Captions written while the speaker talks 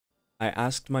I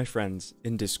asked my friends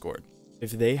in Discord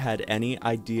if they had any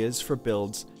ideas for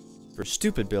builds, for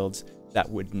stupid builds, that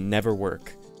would never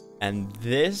work. And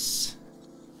this...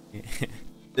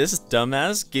 this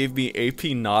dumbass gave me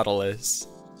AP Nautilus.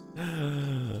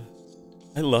 I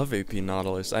love AP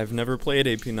Nautilus. I've never played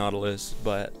AP Nautilus,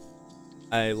 but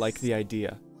I like the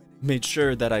idea. Made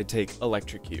sure that I take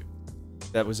Electrocute.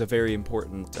 That was a very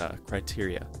important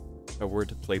criteria if I were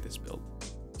to play this build.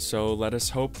 So let us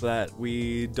hope that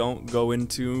we don't go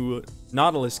into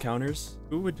Nautilus counters.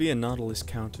 Who would be a Nautilus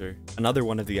counter? Another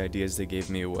one of the ideas they gave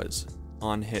me was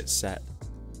on-hit set,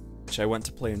 which I went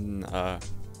to play in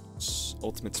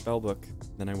Ultimate Spellbook.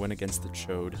 Then I went against the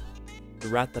Chode, the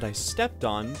rat that I stepped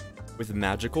on with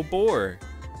Magical Boar.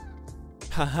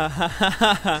 Ha ha ha ha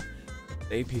ha ha.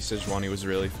 The AP Sejuani was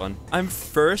really fun. I'm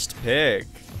first pick.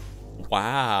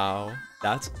 Wow,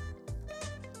 that's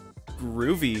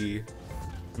groovy.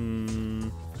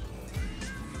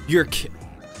 You're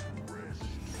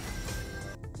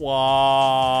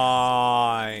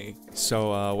why?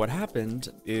 So what happened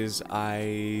is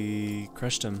I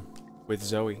crushed him with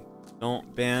Zoe.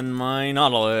 Don't ban my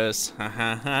Nautilus. Ha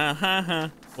ha ha ha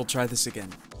ha. We'll try this again.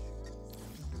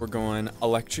 We're going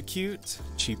Electrocute,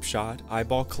 Cheap Shot,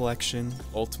 Eyeball Collection,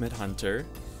 Ultimate Hunter,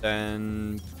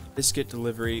 then Biscuit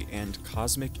Delivery, and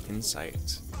Cosmic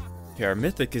Insight. Okay, our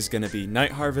Mythic is gonna be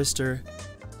Night Harvester,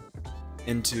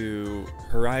 into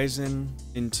Horizon,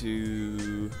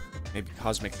 into maybe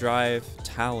Cosmic Drive,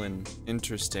 Talon.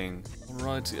 Interesting.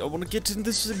 Alright, I want to get in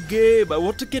this game. I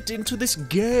want to get into this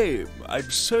game.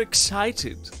 I'm so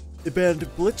excited. They banned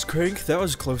Blitzcrank. That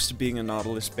was close to being a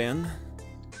Nautilus ban.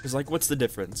 Because, like, what's the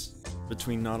difference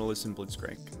between Nautilus and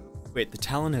Blitzcrank? Wait, the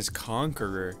Talon has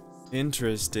Conqueror.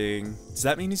 Interesting. Does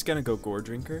that mean he's gonna go Gore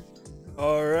Drinker?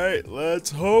 Alright, let's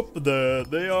hope that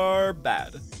they are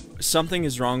bad. Something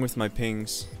is wrong with my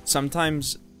pings.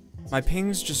 Sometimes my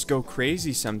pings just go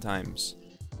crazy sometimes.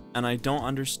 And I don't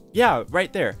understand. Yeah,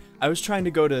 right there. I was trying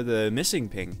to go to the missing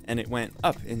ping and it went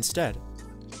up instead.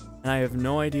 And I have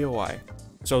no idea why.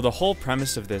 So the whole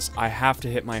premise of this, I have to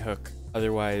hit my hook.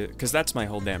 Otherwise, because that's my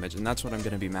whole damage and that's what I'm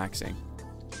going to be maxing.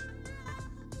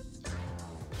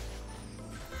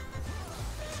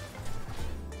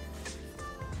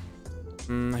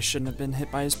 I shouldn't have been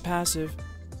hit by his passive.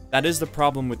 That is the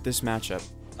problem with this matchup.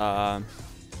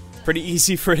 Pretty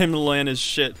easy for him to land his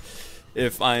shit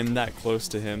if I'm that close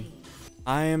to him.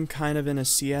 I am kind of in a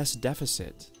CS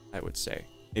deficit, I would say.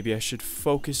 Maybe I should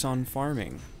focus on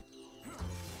farming.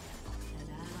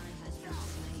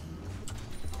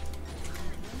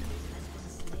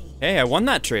 Hey, I won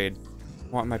that trade. I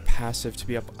want my passive to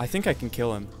be up. I think I can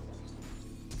kill him.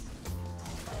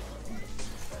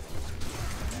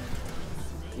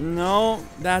 No,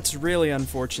 that's really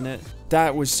unfortunate.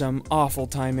 That was some awful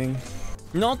timing.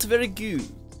 Not very good.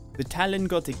 The Talon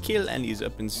got a kill and he's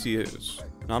up in CS.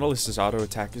 Nautilus's auto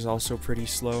attack is also pretty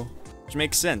slow, which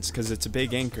makes sense because it's a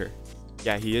big anchor.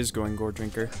 Yeah, he is going Gore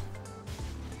Drinker.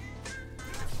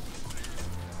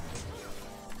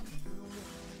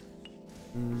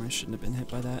 I shouldn't have been hit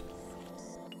by that.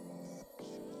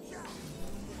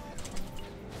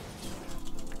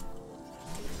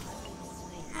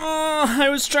 Oh, I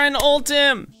was trying to ult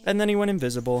him! And then he went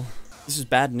invisible. This is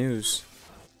bad news.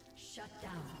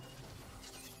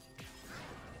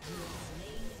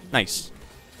 Nice.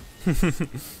 The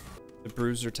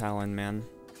Bruiser Talon, man.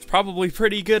 It's probably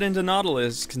pretty good into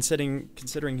Nautilus, considering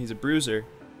he's a bruiser.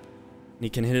 And he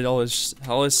can hit all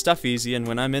his stuff easy, and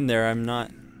when I'm in there, I'm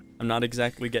not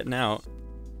exactly getting out.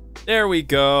 There we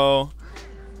go.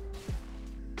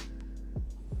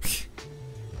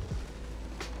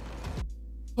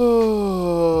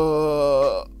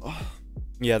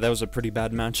 Yeah, that was a pretty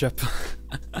bad matchup.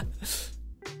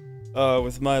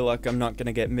 With my luck, I'm not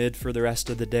gonna get mid for the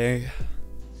rest of the day.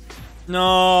 No,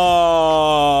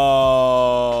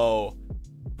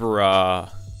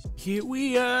 bruh. Here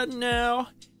we are now,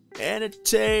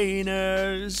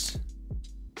 entertainers.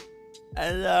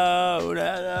 Alone,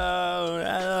 alone,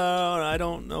 alone. I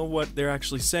don't know what they're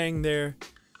actually saying there.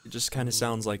 It just kind of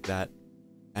sounds like that.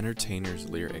 Entertainers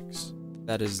lyrics.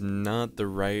 That is not the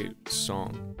right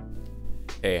song.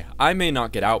 Hey, I may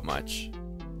not get out much.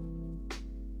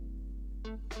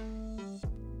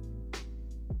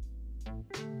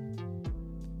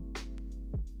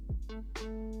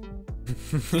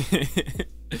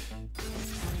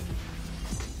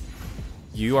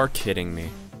 You are kidding me.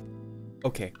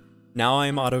 Okay, now I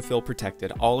am autofill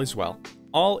protected. All is well.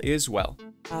 All is well.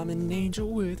 I'm an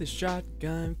angel with a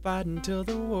shotgun, fighting till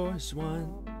the war's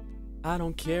won. I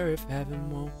don't care if heaven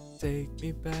won't take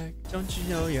me back. Don't you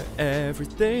know you're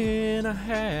everything I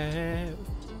have?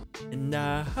 And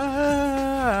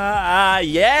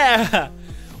Yeah!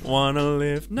 Wanna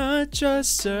live, not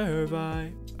just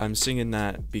survive. I'm singing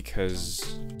that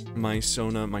because my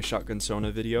shotgun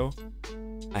Sona video,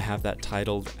 I have that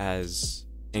titled as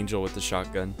Angel with the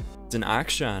Shotgun. It's an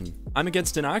action. I'm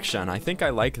against an action. I think I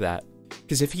like that.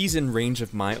 Because if he's in range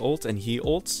of my ult and he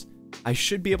ults, I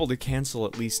should be able to cancel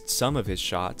at least some of his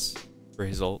shots for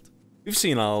his ult. We've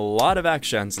seen a lot of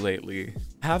actions lately,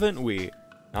 haven't we?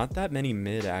 Not that many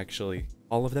mid, actually.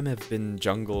 All of them have been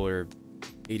jungle or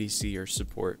ADC or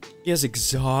support. He has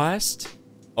exhaust?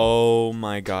 Oh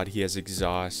my god, he has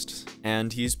exhaust.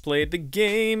 And he's played the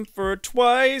game for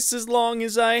twice as long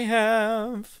as I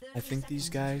have. I think these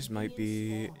guys might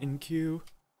be in queue.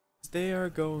 They are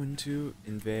going to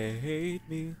invade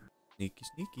me. Sneaky,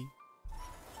 sneaky.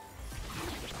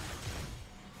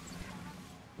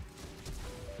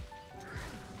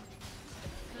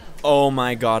 Oh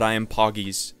my god, I am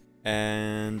Poggies.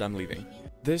 And I'm leaving.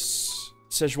 This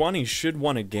Sejuani should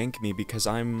want to gank me because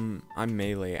I'm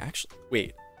melee. Actually,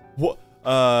 wait. What?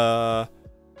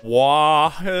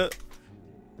 What?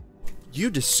 You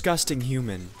disgusting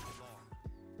human.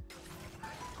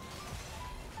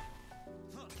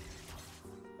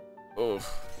 Oh.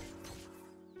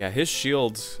 Yeah, his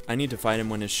shield, I need to fight him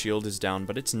when his shield is down,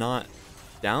 but it's not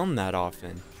down that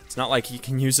often. It's not like he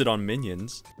can use it on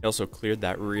minions. He also cleared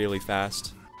that really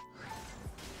fast.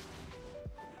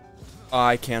 Oh,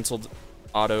 I canceled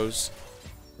autos.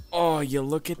 Oh, you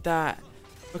look at that.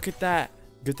 Look at that.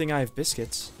 Good thing I have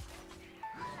biscuits.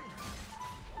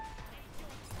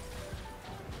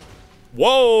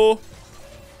 Whoa!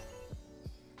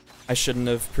 I shouldn't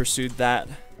have pursued that.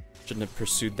 Shouldn't have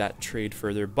pursued that trade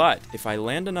further, but if I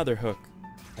land another hook,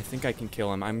 I think I can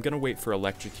kill him. I'm gonna wait for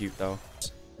electrocute though.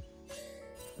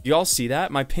 Y'all see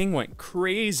that? My ping went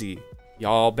crazy.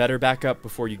 Y'all better back up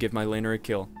before you give my laner a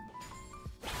kill.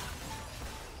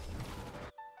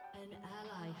 An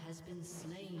ally has been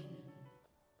slain.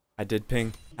 I did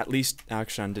ping. At least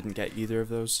Akshan didn't get either of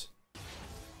those.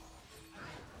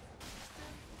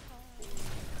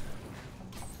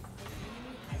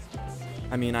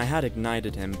 I mean, I had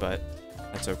ignited him, but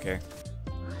that's okay.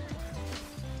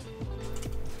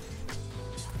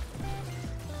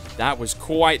 That was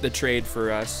quite the trade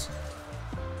for us.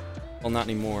 Well, not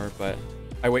anymore, but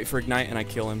I wait for ignite and I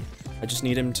kill him. I just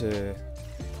need him to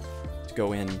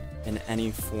go in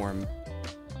any form.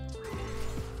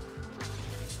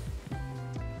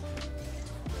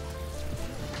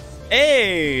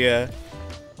 Hey!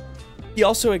 He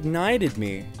also ignited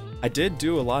me. I did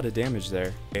do a lot of damage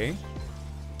there. Okay.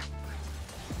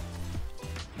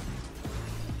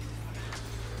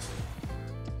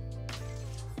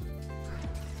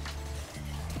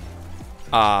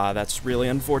 Ah, that's really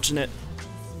unfortunate.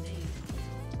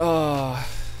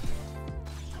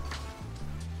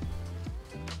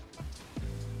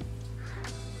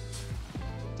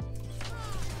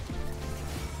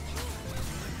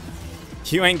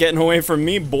 You ain't getting away from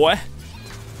me, boy.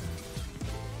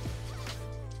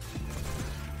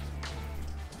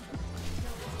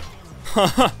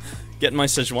 Haha, getting my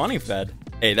Sejuani fed.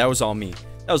 Hey, that was all me.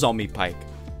 That was all me, Pike.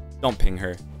 Don't ping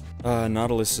her.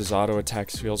 Nautilus's auto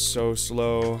attacks feel so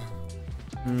slow.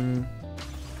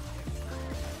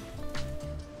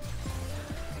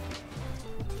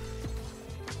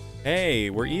 Hey,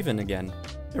 we're even again.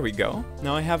 There we go.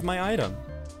 Now I have my item.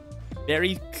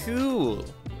 Very cool.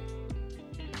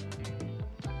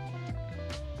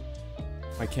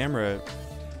 My camera...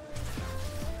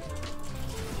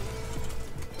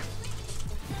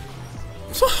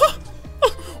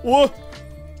 Whoa!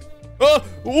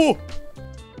 Ooh!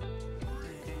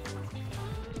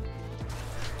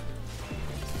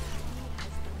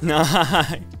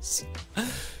 Nice.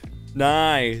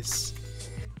 Nice.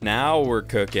 Now we're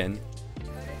cooking.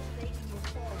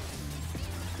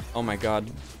 Oh my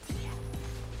god.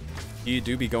 You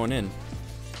do be going in.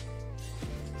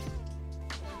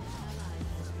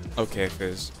 Okay,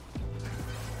 Fizz.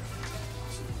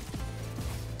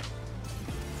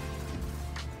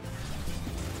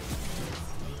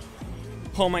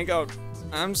 Oh my god.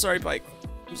 I'm sorry, Pike.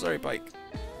 I'm sorry, Pike.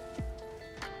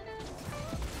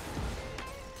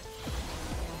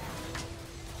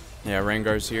 Yeah,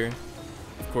 Rengar's here,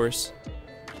 of course.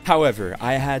 However,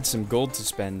 I had some gold to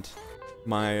spend.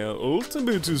 My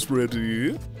ultimate is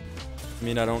ready. I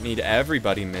mean, I don't need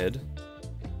everybody mid.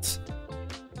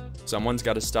 Someone's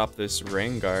got to stop this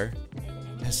Rengar.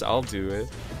 Yes, I'll do it.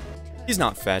 He's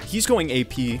not fed. He's going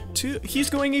AP too. He's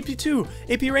going AP too.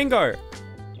 AP Rengar.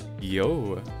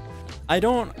 Yo. I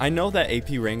know that AP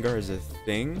Rengar is a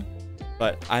thing,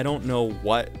 but I don't know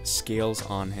what scales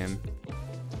on him.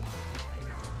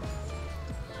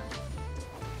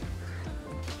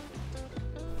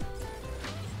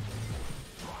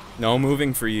 No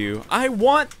moving for you. I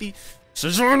want the...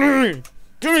 Sejuani!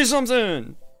 Give me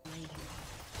something!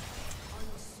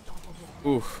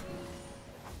 Ooh.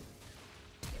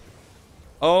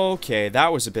 Okay,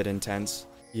 that was a bit intense.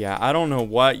 Yeah, I don't know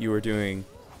what you were doing.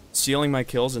 Stealing my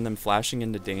kills and then flashing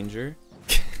into danger.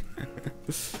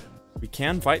 We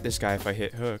can fight this guy if I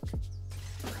hit hook.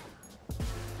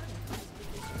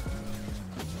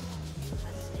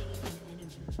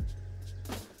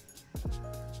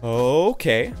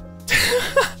 Okay.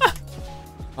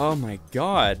 Oh my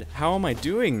god. How am I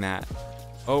doing that?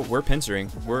 Oh, we're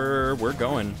pincering. We're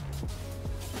going.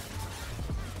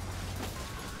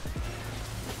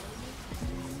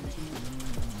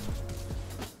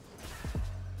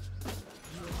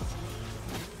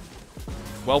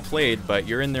 Well played, but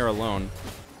you're in there alone.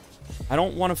 I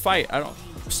don't want to fight. I don't...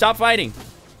 Stop fighting!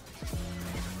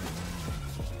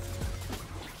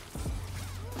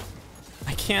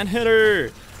 I can't hit her!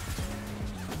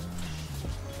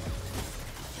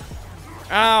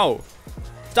 Ow!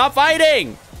 Stop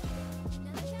fighting!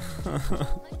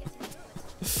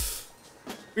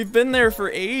 We've been there for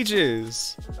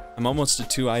ages. I'm almost to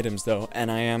 2 items though,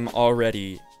 and I am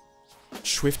already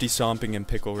Swifty Stomping and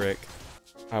Pickle Rick.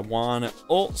 I wanna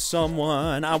ult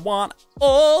someone, I wanna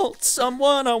ult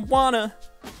someone, I wanna.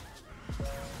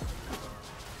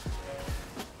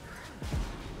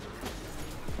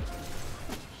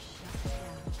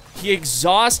 He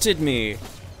exhausted me.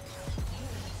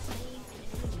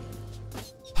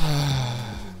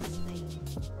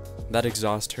 That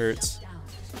exhaust hurts.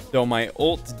 Though my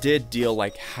ult did deal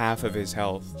like half of his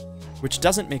health, which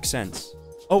doesn't make sense.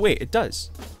 Oh wait, it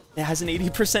does. It has an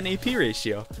 80% AP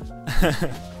ratio.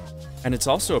 And it's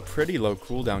also a pretty low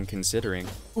cooldown considering.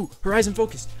 Ooh, Horizon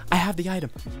Focus. I have the item.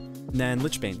 And then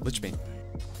Lichbane, Lichbane.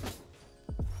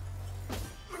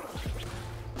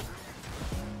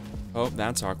 Oh,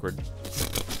 that's awkward.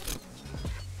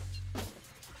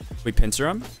 We pincer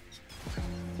him?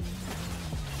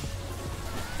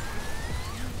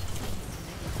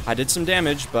 I did some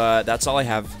damage, but that's all I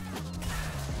have.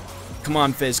 Come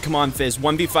on, Fizz. Come on, Fizz.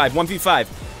 1v5. 1v5.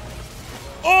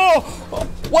 Oh!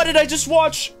 What did I just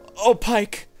watch? Oh,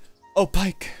 Pyke. Oh,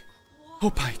 Pyke. Oh,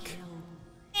 Pyke.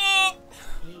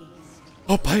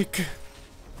 Oh, Pyke.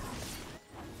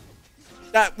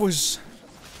 That was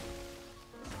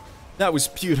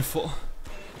beautiful.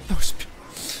 That was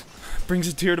brings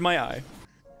a tear to my eye.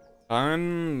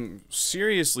 I'm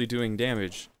seriously doing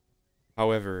damage.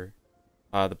 However,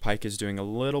 the Pyke is doing a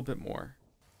little bit more.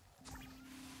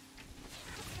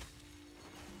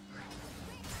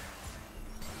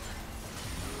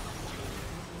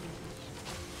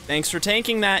 Thanks for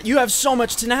tanking that. You have so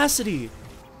much tenacity.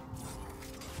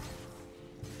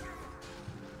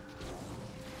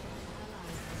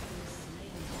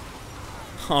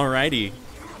 Alrighty.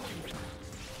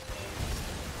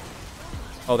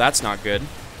 Oh, that's not good.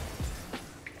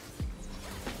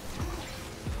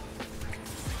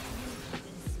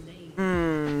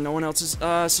 No one else is,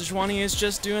 Sejuani is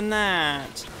just doing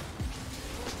that.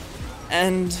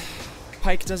 And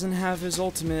Pyke doesn't have his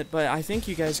ultimate, but I think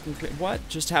you guys can... What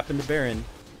just happened to Baron?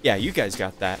 Yeah, you guys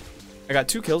got that. I got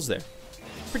 2 kills there.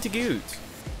 Pretty good.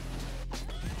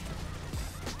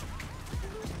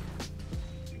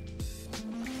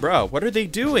 Bro, what are they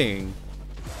doing?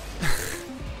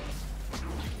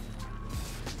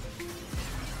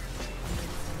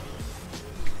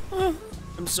 Oh,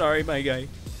 I'm sorry, my guy.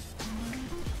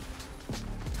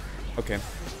 Okay.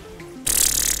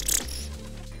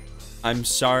 I'm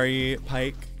sorry,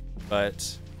 Pyke,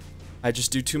 but I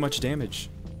just do too much damage.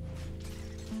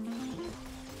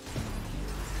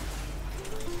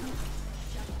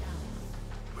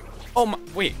 Oh,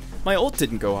 wait, my ult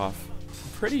didn't go off.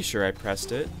 I'm pretty sure I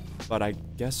pressed it, but I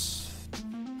guess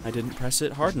I didn't press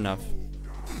it hard enough.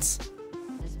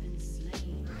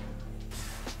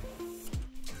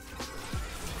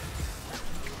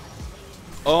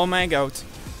 Oh my god.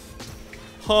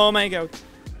 Oh my god.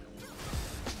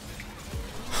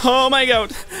 Oh my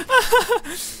god.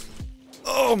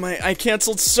 Oh my, I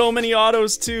canceled so many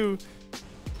autos too.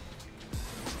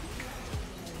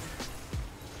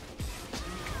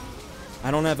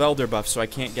 I don't have Elder buff, so I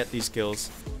can't get these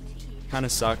kills. Kinda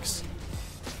sucks.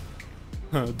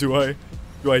 Do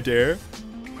I dare?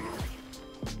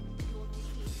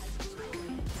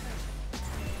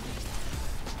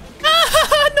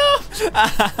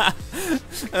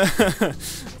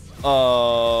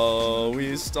 Oh,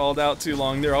 we stalled out too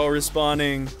long. They're all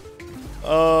respawning.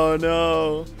 Oh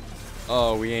no.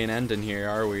 Oh, we ain't ending here,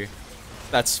 are we?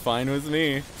 That's fine with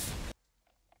me.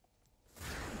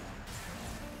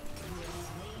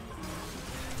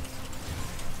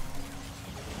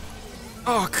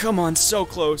 Oh, come on, so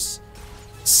close.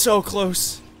 So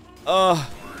close. Oh,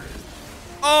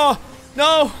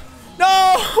 no!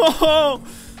 No!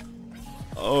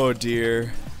 Oh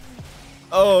dear.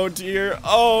 Oh dear.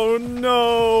 Oh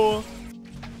no!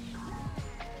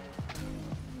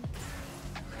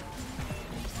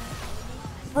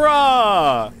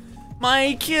 Bruh!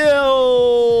 My kill!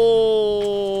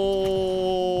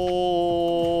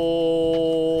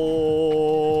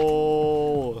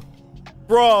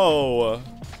 Bro!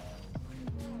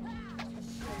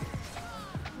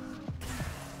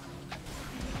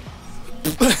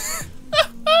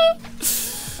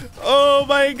 Oh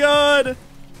my god!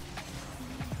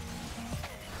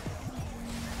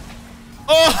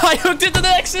 Oh, I hooked into the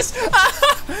Nexus!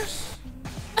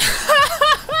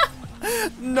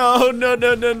 No, no,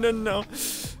 no, no, no, no.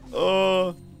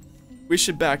 Oh, we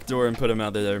should backdoor and put them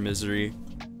out of their misery.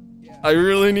 I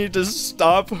really need to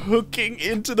stop hooking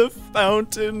into the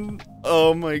fountain.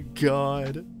 Oh my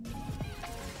god.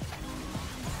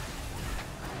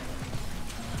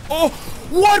 Oh,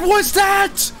 what was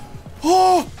that?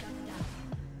 Oh.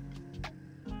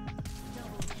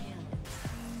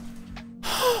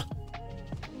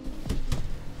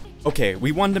 Okay,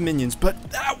 we won the minions,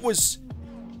 but that was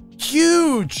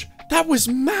huge. That was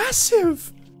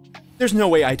massive. There's no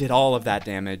way I did all of that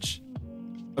damage.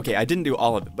 Okay, I didn't do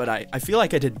all of it, but I feel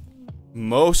like I did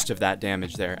most of that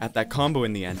damage there at that combo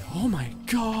in the end. Oh my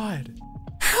god.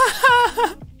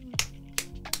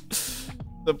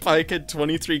 The Pyke had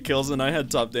 23 kills and I had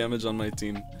top damage on my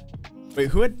team. Wait,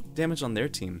 who had damage on their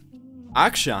team?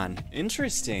 Akshan.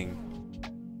 Interesting.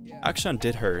 Akshan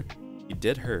did hurt. He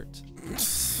did hurt.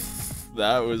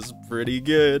 That was pretty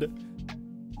good.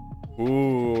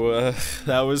 Ooh,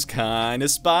 that was kind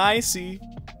of spicy.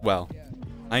 Well,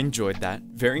 I enjoyed that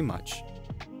very much.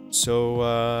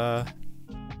 So,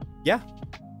 yeah.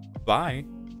 Bye.